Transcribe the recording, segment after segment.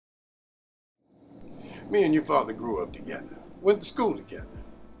Me and your father grew up together, went to school together.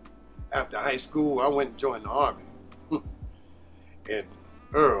 After high school, I went and joined the Army. And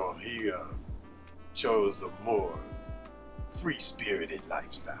Earl, he chose a more free-spirited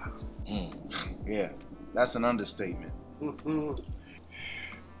lifestyle. Yeah, that's an understatement.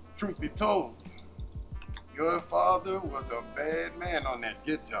 Truth be told, your father was a bad man on that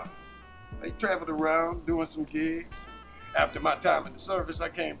guitar. He traveled around doing some gigs. After my time in the service, I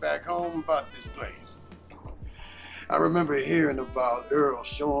came back home about this place. I remember hearing about Earl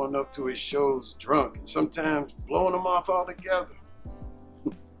showing up to his shows drunk and sometimes blowing them off altogether.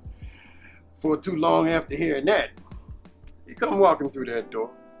 For too long after hearing that, he come walking through that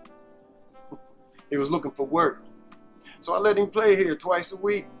door. He was looking for work, so I let him play here twice a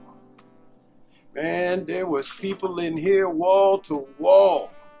week. Man, there was people in here wall to wall.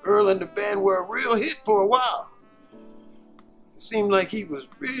 Earl and the band were a real hit for a while. It seemed like he was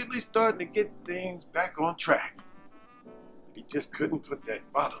really starting to get things back on track. But he just couldn't put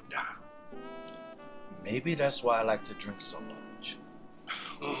that bottle down. Maybe that's why I like to drink so much.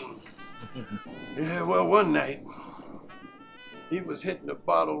 Yeah, well, one night, he was hitting the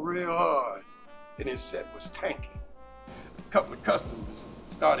bottle real hard, and his set was tanking. A couple of customers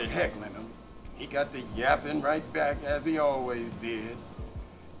started heckling him. He got the yapping right back as he always did,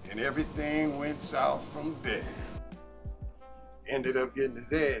 and everything went south from there. Ended up getting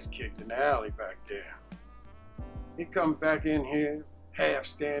his ass kicked in the alley back there. He come back in here, half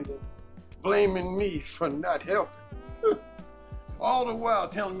standing, blaming me for not helping. All the while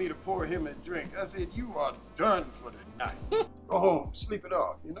telling me to pour him a drink. I said, you are done for the night. Go home, sleep it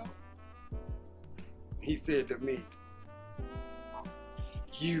off, you know? He said to me,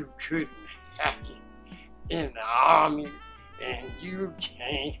 you couldn't hack it in the Army, and you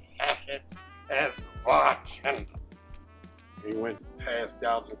can't hack it as a bartender. He went and passed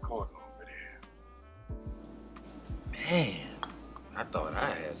out in the corner over there. Man, I thought I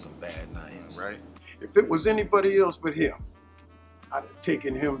had some bad nights. Right? If it was anybody else but him, I'd have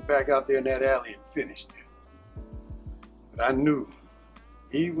taken him back out there in that alley and finished him. But I knew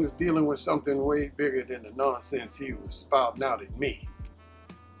he was dealing with something way bigger than the nonsense he was spouting out at me.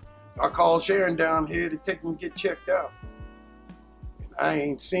 So I called Sharon down here to take him to get checked out. And I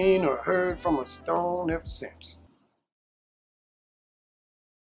ain't seen or heard from a stone ever since.